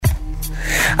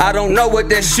I don't know what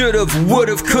that should've,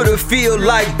 would've, could've feel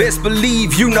like. Best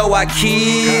believe you know I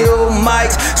kill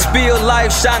mics, spill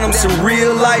life, shine them some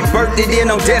real light. Birthed it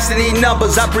in on destiny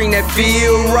numbers, I bring that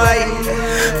feel right.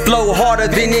 Flow harder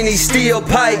than any steel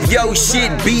pipe. Yo,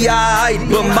 shit be alright,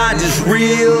 but mine just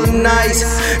real nice.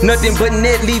 Nothing but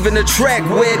net leaving the track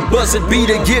wet. Bust a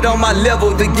beat to get on my level,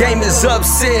 the game is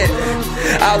upset.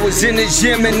 I was in the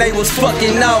gym and they was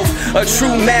fucking off. A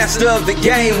true master of the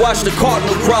game, watch the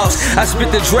cardinal cross. I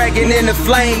spit the dragon in the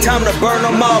flame, time to burn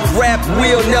them off. Rap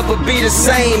will never be the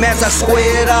same as I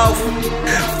squared off.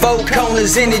 Four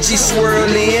corners, energy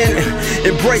swirling,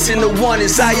 embracing the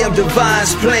oneness, I am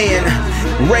divine's plan.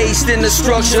 Raised in the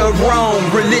structure of Rome,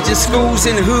 religious schools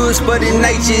and hoods, but in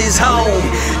nature is home.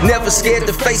 Never scared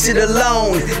to face it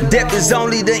alone. Death is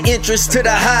only the entrance to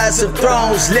the highest of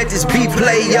thrones. Let this beat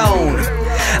play on.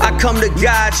 I come to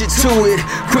guide you to it.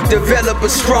 Quick developer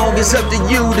strong, it's up to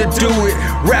you to do it.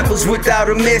 Rappers without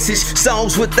a message,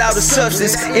 songs without a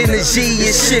substance. Energy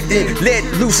is shifting, let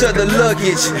loose of the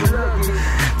luggage.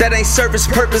 That ain't service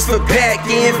purpose for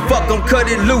packing. Fuck 'em,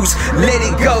 cut it loose, let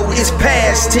it go, it's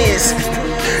past tense.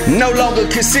 No longer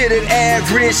considered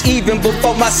average. Even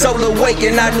before my soul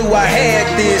awakened, I knew I had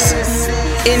this.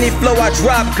 Any flow I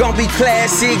drop gon' be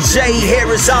classic. Jay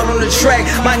Harris all on the track,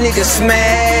 my nigga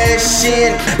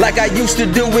smashing like I used to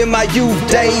do in my youth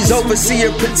days.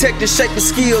 Overseer, protector, shaper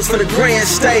skills for the grand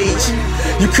stage.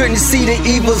 You couldn't see the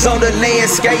evils on the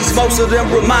landscapes. Most of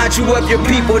them remind you of your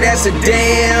people, that's a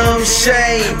damn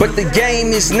shame. But the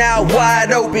game is now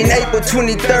wide open. April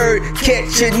 23rd,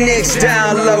 catch your next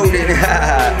downloading.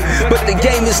 But the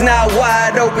game is now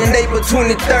wide open. April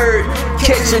 23rd,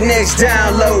 catch your next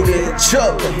downloading.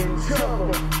 Chubb.